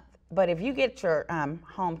a month. But if you get your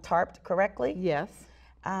home tarped correctly, Yes.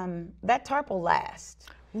 that tarp will last.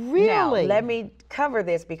 Really? Now, let me cover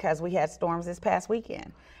this because we had storms this past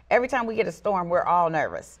weekend. Every time we get a storm, we're all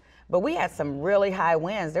nervous. But we had some really high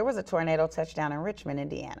winds. There was a tornado touchdown in Richmond,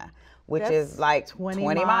 Indiana, which That's is like 20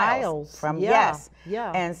 20 miles from, Yeah, yes.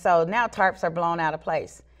 yeah. And so now tarps are blown out of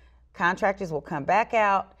place. Contractors will come back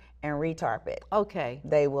out and retarp it. Okay.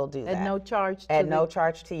 They will do that. At no charge to At the- no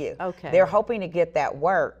charge to you. Okay. They're hoping to get that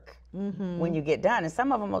work when you get done. And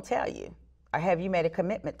some of them will tell you, have you made a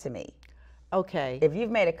commitment to me? Okay. If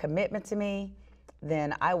you've made a commitment to me,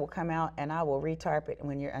 then I will come out and I will retarp it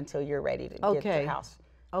when until you're ready to get Okay. your house,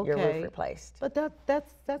 your Okay. roof replaced. But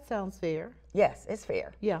that sounds fair. Yes, it's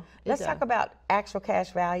fair. Yeah. it Let's does. talk about actual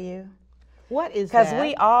cash value. What is Because that?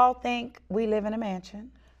 we all think we live in a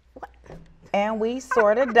mansion. And we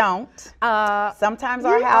sort of don't. Sometimes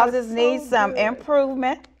our you are houses so need some good.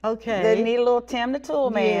 improvement. Okay. They need a little Tim the Tool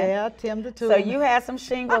Man. Yeah, Tim the Tool. So you had some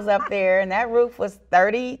shingles up there, and that roof was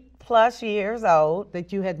 30 plus years old.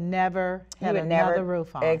 that you had never had You would another never,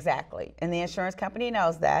 roof on. Exactly. And the insurance company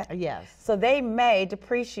knows that. Yes. So they may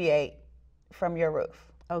depreciate from your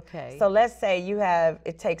roof. Okay. So let's say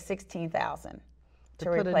it takes $16,000 to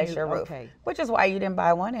put a replace new- your roof, okay. which is why you didn't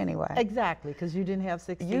buy one anyway. Exactly, because you didn't have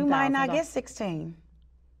 16,000. You might not get 16.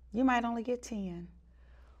 You might only get 10.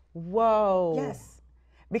 Whoa. Yes.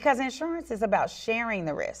 Because insurance is about sharing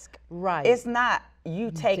the risk. Right. It's not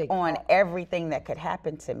you take take on all- everything that could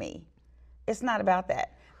happen to me. It's not about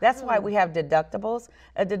that. That's why we have deductibles.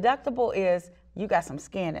 A deductible is you got some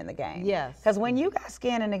skin in the game. Yes. Because when you got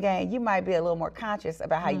skin in the game, you might be a little more conscious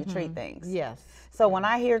about how you treat things. Yes. So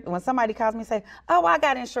when somebody calls me and say, oh, I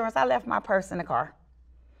got insurance, I left my purse in the car.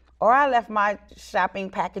 Or I left my shopping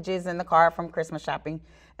packages in the car from Christmas shopping.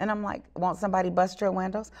 And I'm like, won't somebody bust your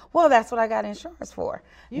windows? Well, that's what I got insurance for.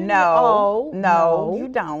 No, you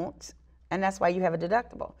don't. And that's why you have a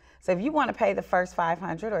deductible. So if you want to pay the first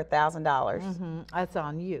 $500 or $1,000 That's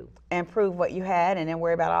on you. and prove what you had and then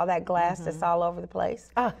worry about all that glass that's all over the place.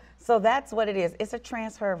 So that's what it is. It's a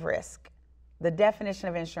transfer of risk. The definition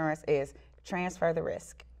of insurance is transfer the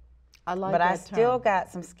risk. I like But that I still term. got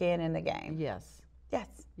some skin in the game. Yes. Yes.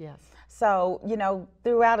 Yes. So,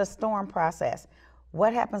 throughout a storm process,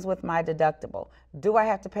 what happens with my deductible? Do I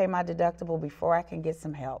have to pay my deductible before I can get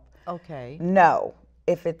some help? Okay. No.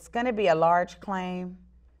 If it's going to be a large claim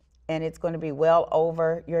and it's going to be well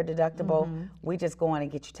over your deductible, we just go on and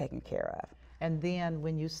get you taken care of. And then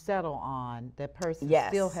when you settle on, that person Yes.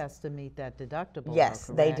 still has to meet that deductible. Yes,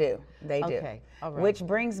 though, they correct? do. They do. Okay. All right. Which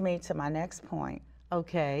brings me to my next point.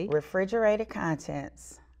 Okay. Refrigerated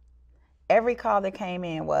contents. Every call that came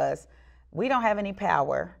in was, we don't have any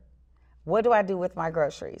power. What do I do with my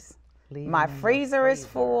groceries? Leave My them in the freezer is freezer.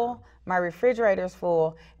 full, my refrigerator is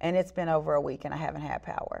full, and it's been over a week and I haven't had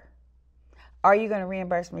power. Are you going to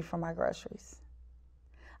reimburse me for my groceries?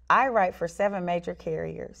 I write for 7 major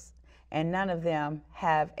carriers, and none of them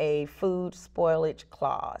have a food spoilage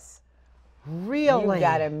clause. Really? You've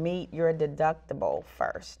got to meet your deductible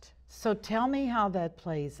first. So tell me how that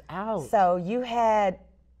plays out. So you had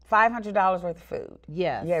 $500 worth of food.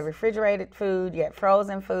 Yes. You had refrigerated food, you had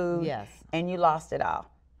frozen food. Yes. And you lost it all.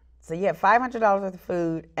 So you have $500 worth of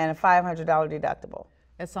food and a $500 deductible.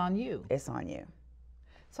 It's on you. It's on you.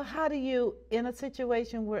 So how do you, in a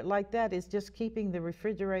situation where like that, is just keeping the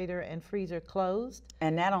refrigerator and freezer closed?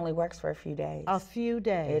 And that only works for a few days. A few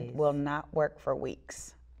days. It will not work for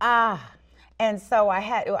weeks. Ah. And so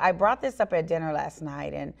I brought this up at dinner last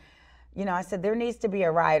night, and I said there needs to be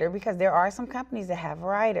a rider because there are some companies that have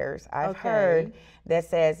riders. I've heard that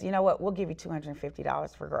says, you know what, we'll give you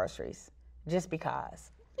 $250 for groceries just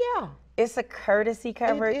because. Yeah. It's a courtesy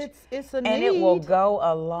coverage. It's a and need. it will go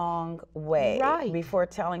a long way Right. before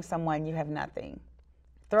telling someone you have nothing.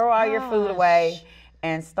 Throw all your food away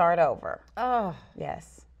and start over. Oh.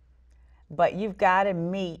 Yes. But you've got to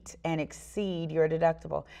meet and exceed your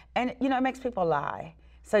deductible. And, it makes people lie.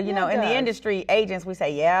 So, in it the does. industry, agents, we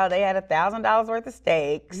say, yeah, they had $1,000 worth of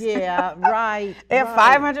steaks. Yeah, right. They have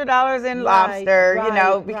 $500 in lobster,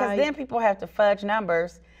 because right. then people have to fudge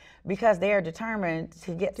numbers because they are determined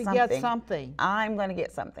to get something. Get something. I'm going to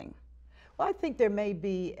get something. Well, I think there may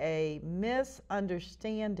be a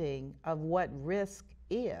misunderstanding of what risk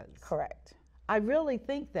is. Correct. I really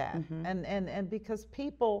think that. And because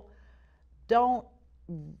people don't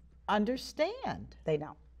understand. They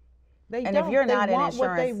don't. They And don't. if you're They not in want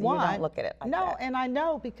what they insurance, you want. don't look at it like no, that. and I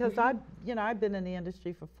know because I've been in the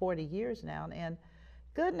industry for 40 years now, and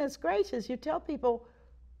goodness gracious, you tell people,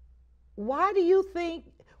 why do you think,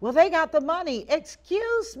 well, they got the money.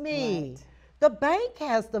 Excuse me. Right. The bank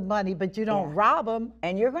has the money, but you don't rob them.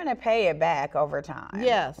 And you're going to pay it back over time.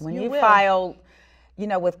 Yes, when you you will. file,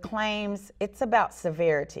 with claims, it's about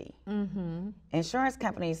severity. Insurance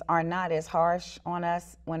companies are not as harsh on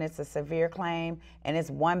us when it's a severe claim and it's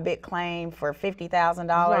one big claim for $50,000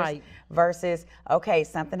 Right. versus, okay,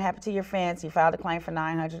 something happened to your fence, you filed a claim for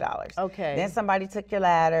 $900. Okay. Then somebody took your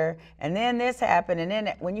ladder, and then this happened, and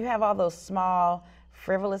then when you have all those small,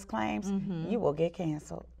 frivolous claims, you will get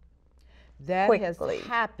canceled. That Quickly. has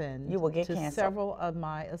happened You will get to canceled. several of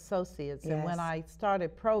my associates. And when Yes. I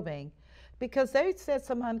started probing, because they said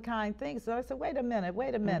some unkind things, so I said, wait a minute.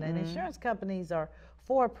 Insurance companies are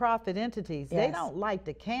for-profit entities. They Yes. don't like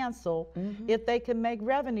to cancel if they can make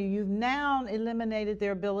revenue. You've now eliminated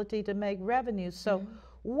their ability to make revenue. So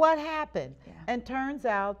what happened? And turns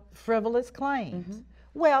out frivolous claims.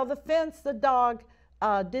 Well, the fence, the dog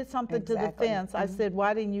did something to the Exactly. fence. I said,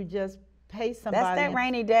 why didn't you just pay somebody? That's that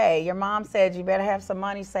rainy day. Your mom said you better have some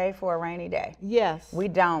money saved for a rainy day. Yes. We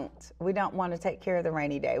don't. We don't want to take care of the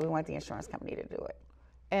rainy day. We want the insurance company to do it.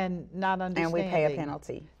 And not And understanding. we pay a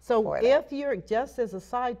penalty. So for that. if you're, just as a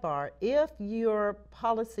sidebar, if your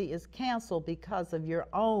policy is canceled because of your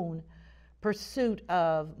own pursuit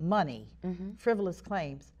of money, frivolous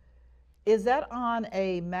claims, is that on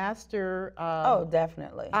a master? Oh,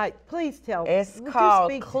 definitely. Please tell. It's would you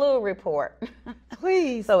called speak- Clue Report.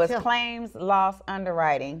 Please. So it's tell- claims loss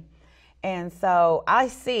underwriting. And so I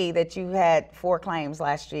see that you had 4 claims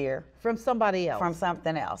last year from somebody else. from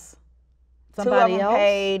something else. somebody 2 of them else.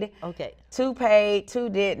 paid. Okay. 2 paid, 2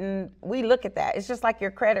 didn't. We look at that. It's just like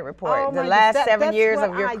your credit report. Oh The my last goodness, 7 that's years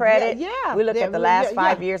what of your I- credit. yeah, We look yeah, at the last yeah,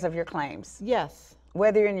 5 yeah. years of your claims. Yes.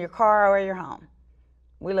 Whether you're in your car or your home.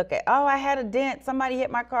 We look at, oh, I had a dent. Somebody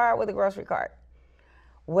hit my car with a grocery cart.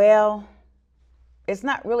 Well, it's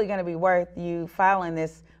not really going to be worth you filing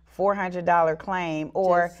this $400 claim,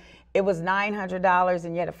 or Just- it was $900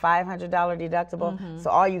 and you had a $500 deductible. So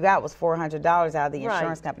all you got was $400 out of the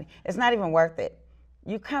insurance Right. company. It's not even worth it.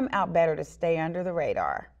 You come out better to stay under the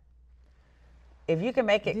radar. If you can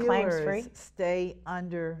make it claims free. Viewers, stay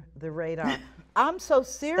under the radar. I'm so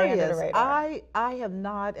serious. under the radar. I have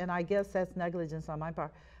not, and I guess that's negligence on my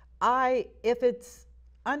part. If it's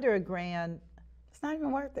under $1,000, It's not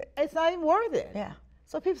even worth it. it's not even worth it. Yeah.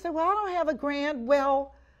 So people say, well, I don't have $1,000.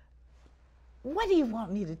 Well, what do you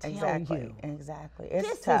want me to tell Exactly. you? Exactly. It's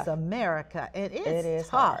This tough. is America, and it's It is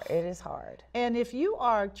tough. hard. It is hard. And if you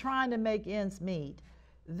are trying to make ends meet,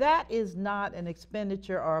 that is not an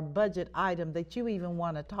expenditure or a budget item that you even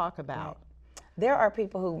want to talk about. There are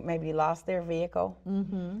people who maybe lost their vehicle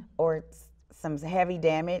or some heavy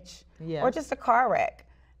damage Yes. or just a car wreck.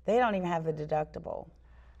 They don't even have the deductible.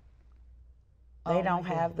 They Oh, my don't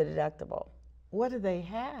have the deductible. What do they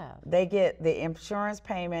have? They get the insurance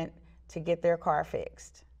payment to get their car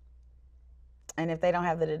fixed. And if they don't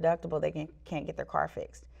have the deductible, they can't get their car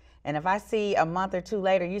fixed. And if I see a month or 2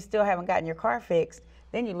 later you still haven't gotten your car fixed,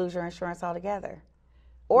 then you lose your insurance altogether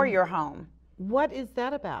or your home. What is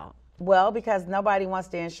that about? Well, because nobody wants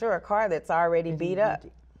to insure a car that's already beat up.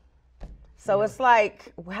 So it's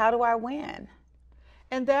like, how do I win?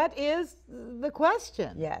 And that is the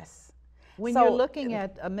question. Yes. When So- you're looking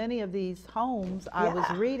at many of these homes, I was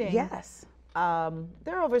Yeah, reading, Yes.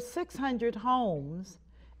 there are over 600 homes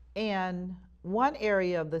in one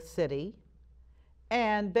area of the city,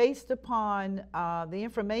 and based upon the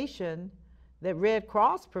information that Red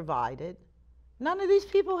Cross provided, none of these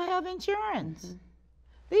people have insurance.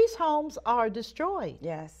 These homes are destroyed,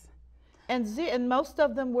 Yes. and most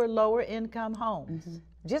of them were lower income homes.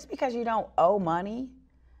 Just because you don't owe money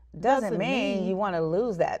doesn't mean you want to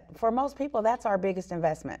lose that. For most people, that's our biggest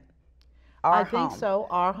investment. Our I think home. so,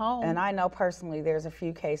 our home. And I know personally there's a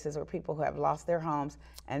few cases where people who have lost their homes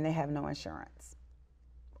and they have no insurance.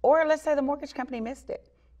 Or let's say the mortgage company missed it.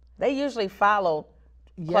 They usually follow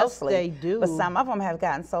closely. Yes, they do. But some of them have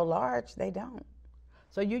gotten so large, they don't.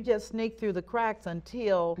 So you just sneak through the cracks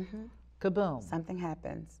until kaboom, Something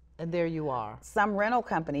happens. and there you are. Some rental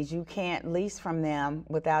companies, you can't lease from them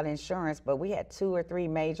without insurance, but we had 2 or 3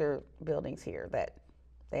 major buildings here that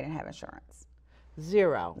they didn't have insurance.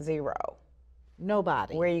 Zero. 0.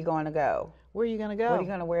 Nobody. Where are you going to go? Where are you going to go? What are you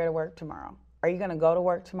going to wear to work tomorrow? Are you going to go to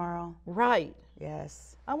work tomorrow? Right.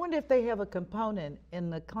 Yes. I wonder if they have a component in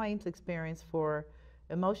the claims experience for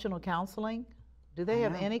emotional counseling. Do they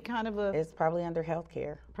have any kind of a, It's probably under health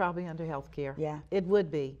care. probably under healthcare? Yeah. It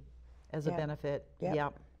would be. as a benefit. Yep.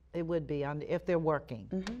 Yep, it would be if they're working.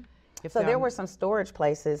 If So they're there were some storage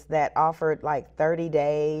places that offered like 30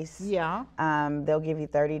 days. Yeah. They'll give you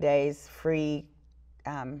 30 days free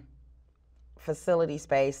facility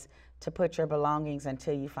space to put your belongings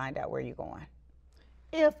until you find out where you're going.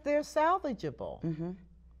 If they're salvageable.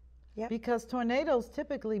 Yep. Because tornadoes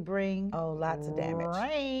typically bring lots of damage.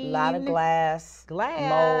 Rain. A lot of glass,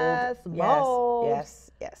 mold.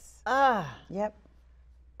 Yes. Yep.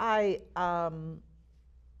 I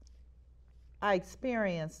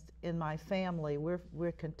experienced in my family,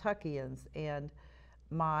 we're Kentuckians, and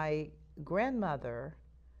my grandmother's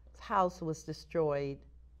house was destroyed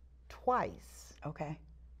twice. Okay.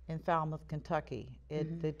 In Falmouth, Kentucky.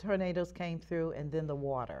 The tornadoes came through, and then the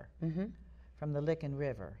water from the Licking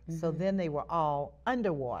River. So then they were all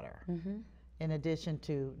underwater, in addition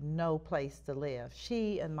to no place to live.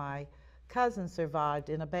 She and my cousin survived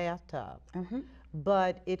in a bathtub.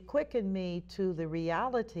 But it quickened me to the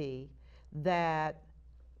reality that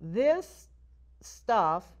this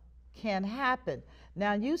stuff can happen.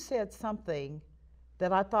 Now, you said something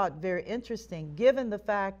that I thought very interesting, given the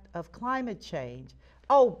fact of climate change.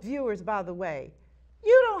 Oh, viewers, by the way,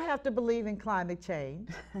 you don't have to believe in climate change,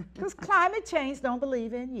 because climate change don't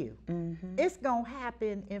believe in you. It's going to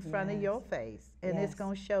happen in front of your face, and it's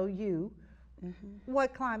going to show you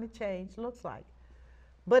what climate change looks like.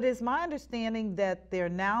 But it's my understanding that they're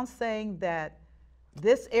now saying that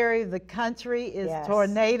this area of the country is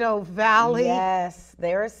Tornado Valley. Yes,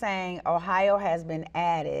 they're saying Ohio has been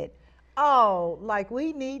added. Oh, like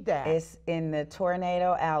we need that. It's in the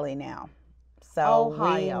Tornado Alley now. So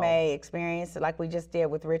Ohio. we may experience it like we just did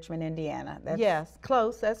with Richmond, Indiana. Yes,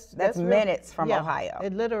 close. That's minutes from Ohio.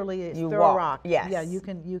 It literally is. You throw walk. a rock. Yes. Yeah, you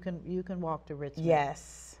can walk to Richmond.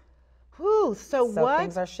 Yes. Whew, so what?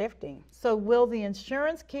 Things are shifting. So will the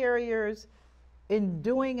insurance carriers, in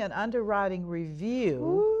doing an underwriting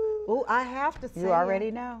review, I have to say you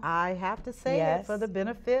already know. I have to say it for the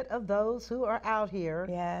benefit of those who are out here,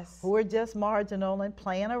 who are just marginal and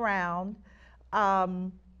playing around.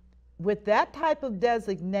 With that type of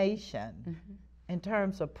designation, in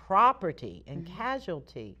terms of property and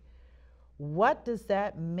casualty, what does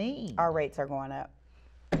that mean? Our rates are going up.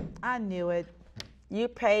 I knew it. You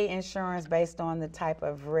pay insurance based on the type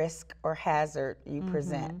of risk or hazard you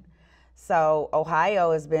present. So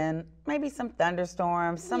Ohio has been maybe some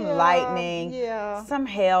thunderstorms, some lightning, some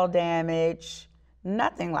hail damage,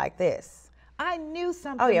 nothing like this. I knew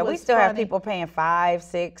something. Oh yeah, we still funny. have people paying $500,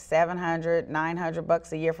 $600, $700,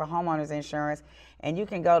 $900 a year for homeowners insurance, and you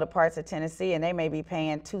can go to parts of Tennessee and they may be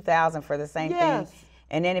paying $2,000 for the same thing.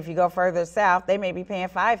 And then if you go further south, they may be paying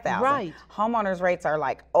 $5,000. Right. Homeowners rates are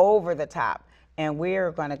like over the top, and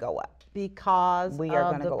we're going to go up because of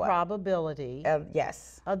the probability of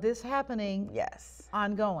this happening.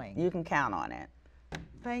 Ongoing. You can count on it.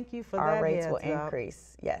 Thank you for Our that. rates will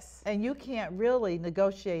increase. Yes. And you can't really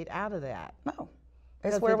negotiate out of that. No.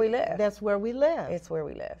 It's where we live. That's where we live. It's where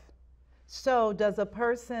we live. So does a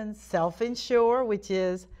person self-insure, which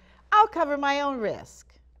is, I'll cover my own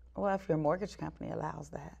risk? Well, if your mortgage company allows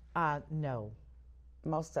that. No.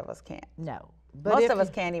 Most of us can't. No. But most of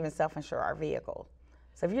us can't even self-insure our vehicle.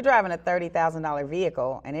 So if you're driving a $30,000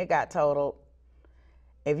 vehicle and it got totaled,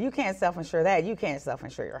 if you can't self-insure that, you can't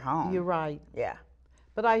self-insure your home. You're right. Yeah.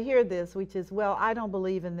 But I hear this, which is, well, I don't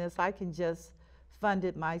believe in this. I can just fund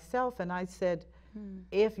it myself. And I said,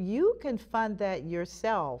 if you can fund that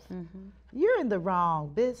yourself, you're in the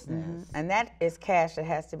wrong business. And that is cash that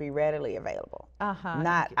has to be readily available.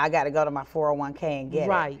 Not, I got to go to my 401k and get it.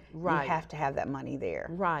 Right. You have to have that money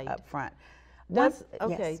there up front. Does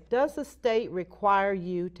the state require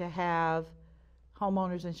you to have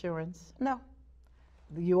homeowners insurance? No.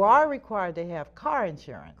 You are required to have car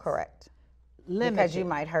insurance. Correct. Limited. Because you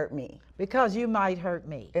might hurt me. Because you might hurt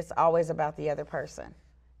me. It's always about the other person.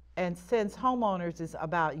 And since homeowners is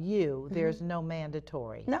about you, there's no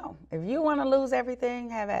mandatory. No. If you want to lose everything,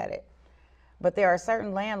 have at it. But there are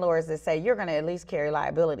certain landlords that say you're going to at least carry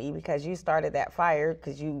liability because you started that fire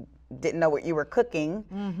because you didn't know what you were cooking,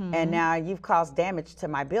 and now you've caused damage to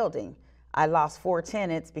my building. I lost 4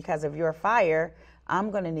 tenants because of your fire.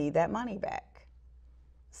 I'm going to need that money back.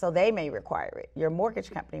 So they may require it. Your mortgage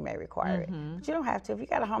company may require it. But you don't have to. If you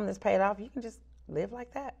got a home that's paid off, you can just live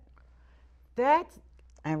like that.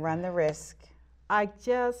 And run the risk. I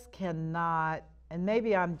just cannot, and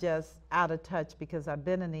maybe I'm just out of touch because I've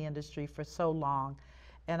been in the industry for so long,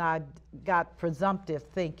 and I got presumptive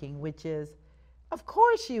thinking, which is, of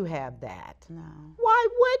course you have that. No. Why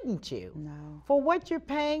wouldn't you? No. For what you're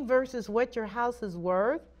paying versus what your house is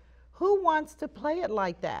worth, who wants to play it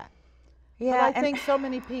like that? Yeah, but I think so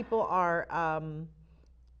many people are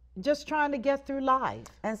just trying to get through life.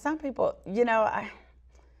 And some people, you know,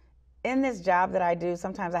 in this job that I do,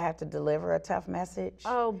 sometimes I have to deliver a tough message.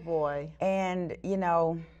 Oh boy. And, you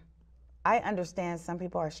know, I understand some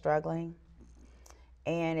people are struggling.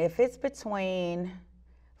 And if it's between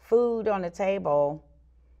food on the table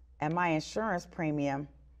and my insurance premium,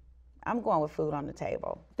 I'm going with food on the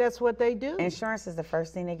table. That's what they do. Insurance is the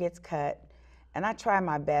first thing that gets cut. And I try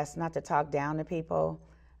my best not to talk down to people.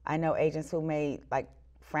 I know agents who may like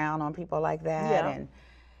frown on people like that. Yeah. And,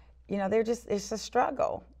 you know, it's a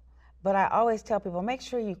struggle. But I always tell people, make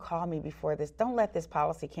sure you call me before this. Don't let this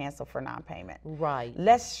policy cancel for non-payment. Right.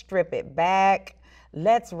 Let's strip it back.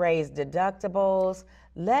 Let's raise deductibles.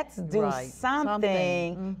 Let's do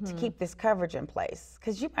something to keep this coverage in place.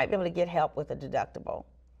 Because you might be able to get help with a deductible.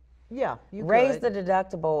 Yeah, you Raise could. the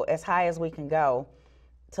deductible as high as we can go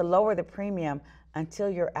to lower the premium until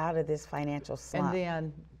you're out of this financial slump. And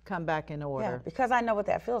then come back in order. Yeah, because I know what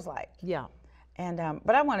that feels like. Yeah. And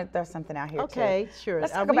but I want to throw something out here too. Okay, sure.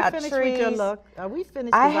 Let's Are talk we about finished trees. with your look? Are we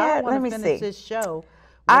finished? Because I don't want to finish this show.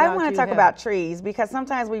 I want to talk about trees because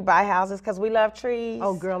sometimes we buy houses because we love trees.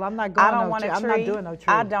 Oh, girl, I'm not going. I don't want a tree. I'm not doing no tree.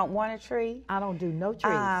 I don't want a tree. I don't do no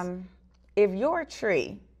trees. If your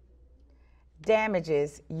tree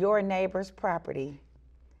damages your neighbor's property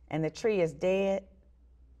and the tree is dead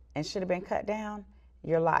and should have been cut down,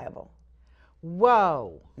 you're liable.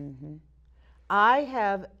 Whoa. Mm-hmm. I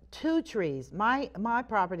have 2 trees. My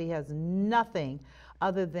property has nothing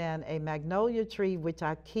other than a magnolia tree, which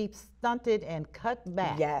I keep stunted and cut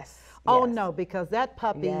back. Yes. Oh, yes. no, because that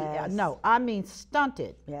puppy, Yes. no, I mean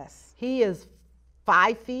stunted. Yes. He is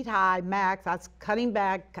 5 feet high max. I was cutting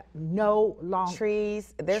back, no long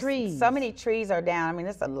trees. There's trees. So many trees are down. I mean,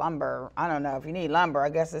 it's a lumber. I don't know if you need lumber. I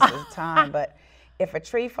guess this is time. But if a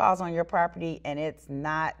tree falls on your property and it's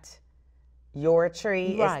not your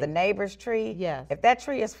tree, Right. it's the neighbor's tree. Yes. If that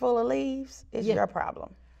tree is full of leaves, it's your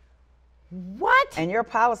problem. What? And your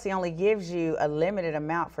policy only gives you a limited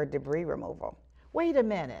amount for debris removal. Wait a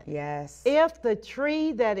minute. Yes. If the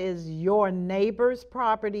tree that is your neighbor's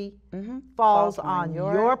property falls on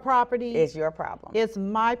your property, it's your problem. it's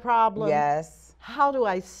my problem. Yes. How do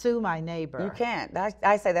I sue my neighbor? You can't.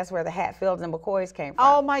 I say that's where the Hatfields and McCoys came from.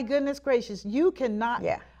 Oh my goodness gracious! You cannot.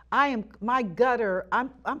 Yeah. I am my gutter. I'm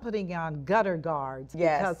putting on gutter guards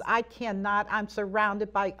because I cannot. I'm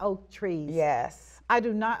surrounded by oak trees. Yes. I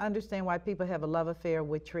do not understand why people have a love affair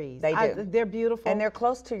with trees. They do. They're beautiful. And they're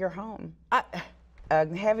close to your home. I, A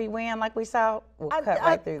heavy wind like we saw will cut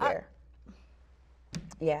right through there.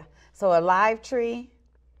 Yeah. So a live tree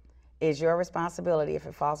is your responsibility if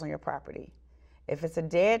it falls on your property. If it's a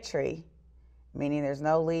dead tree, meaning there's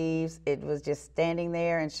no leaves, it was just standing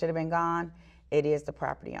there and should have been gone, it is the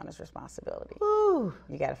property owner's responsibility. Ooh.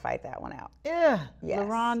 You got to fight that one out. Yeah. Yes.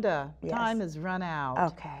 Leronda, Yes. time has run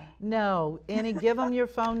out. Okay. No. Give them your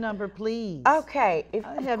phone number, please. Okay. If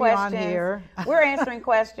I you have have you on questions, here. we're answering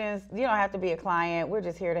questions. You don't have to be a client. We're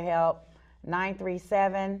just here to help.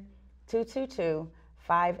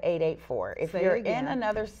 937-222-5884. If Say it you're again. in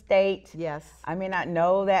another state, Yes. I may not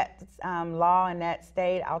know that law in that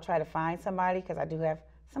state. I'll try to find somebody because I do have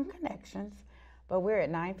some connections. But we're at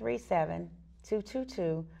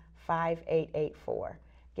 937-222-5884.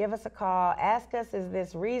 Give us a call. Ask us, is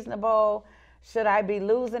this reasonable? Should I be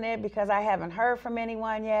losing it because I haven't heard from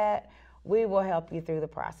anyone yet? We will help you through the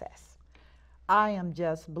process. I am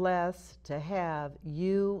just blessed to have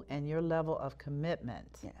you and your level of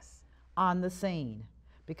commitment on the scene,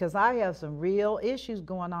 because I have some real issues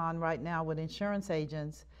going on right now with insurance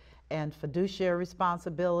agents and fiduciary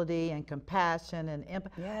responsibility and compassion and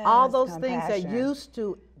empathy. All those things that used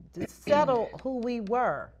to settle who we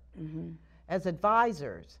were as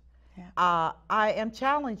advisors. I am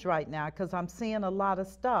challenged right now because I'm seeing a lot of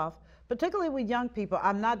stuff, particularly with young people.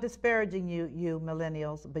 I'm not disparaging you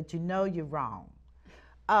millennials, but you know you're wrong.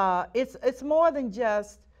 It's more than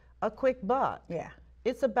just a quick buck. Yeah.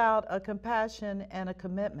 It's about a compassion and a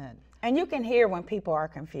commitment. And you can hear when people are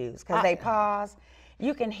confused because they pause.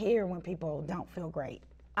 You can hear when people don't feel great.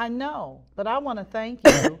 I know, but I want to thank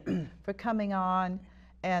you for coming on,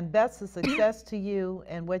 and best of success to you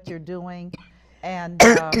and what you're doing. And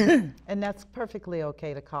that's perfectly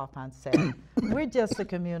okay to cough on set. We're just a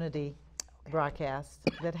community broadcast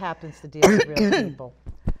that happens to deal with real people.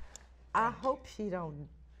 I hope she don't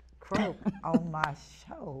croak on my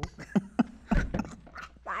show.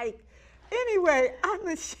 Anyway, I'm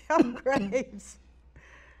Michelle Graves.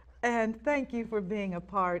 And thank you for being a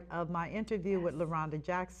part of my interview with Leronda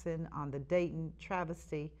Jackson on the Dayton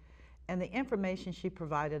travesty and the information she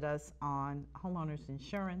provided us on homeowners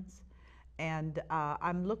insurance And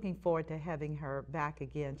I'm looking forward to having her back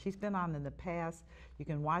again. She's been on in the past. You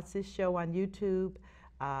can watch this show on YouTube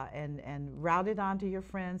and route it on to your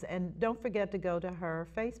friends. And don't forget to go to her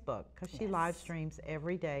Facebook, because she live streams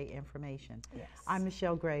every day information. Yes. I'm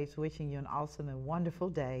Michelle Graves, wishing you an awesome and wonderful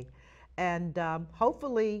day. And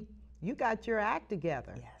hopefully you got your act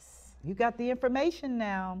together. Yes. You got the information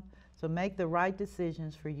now. So make the right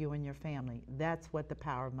decisions for you and your family. That's what the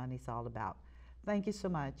Power of Money is all about. Thank you so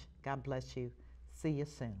much. God bless you. See you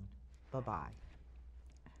soon. Bye-bye.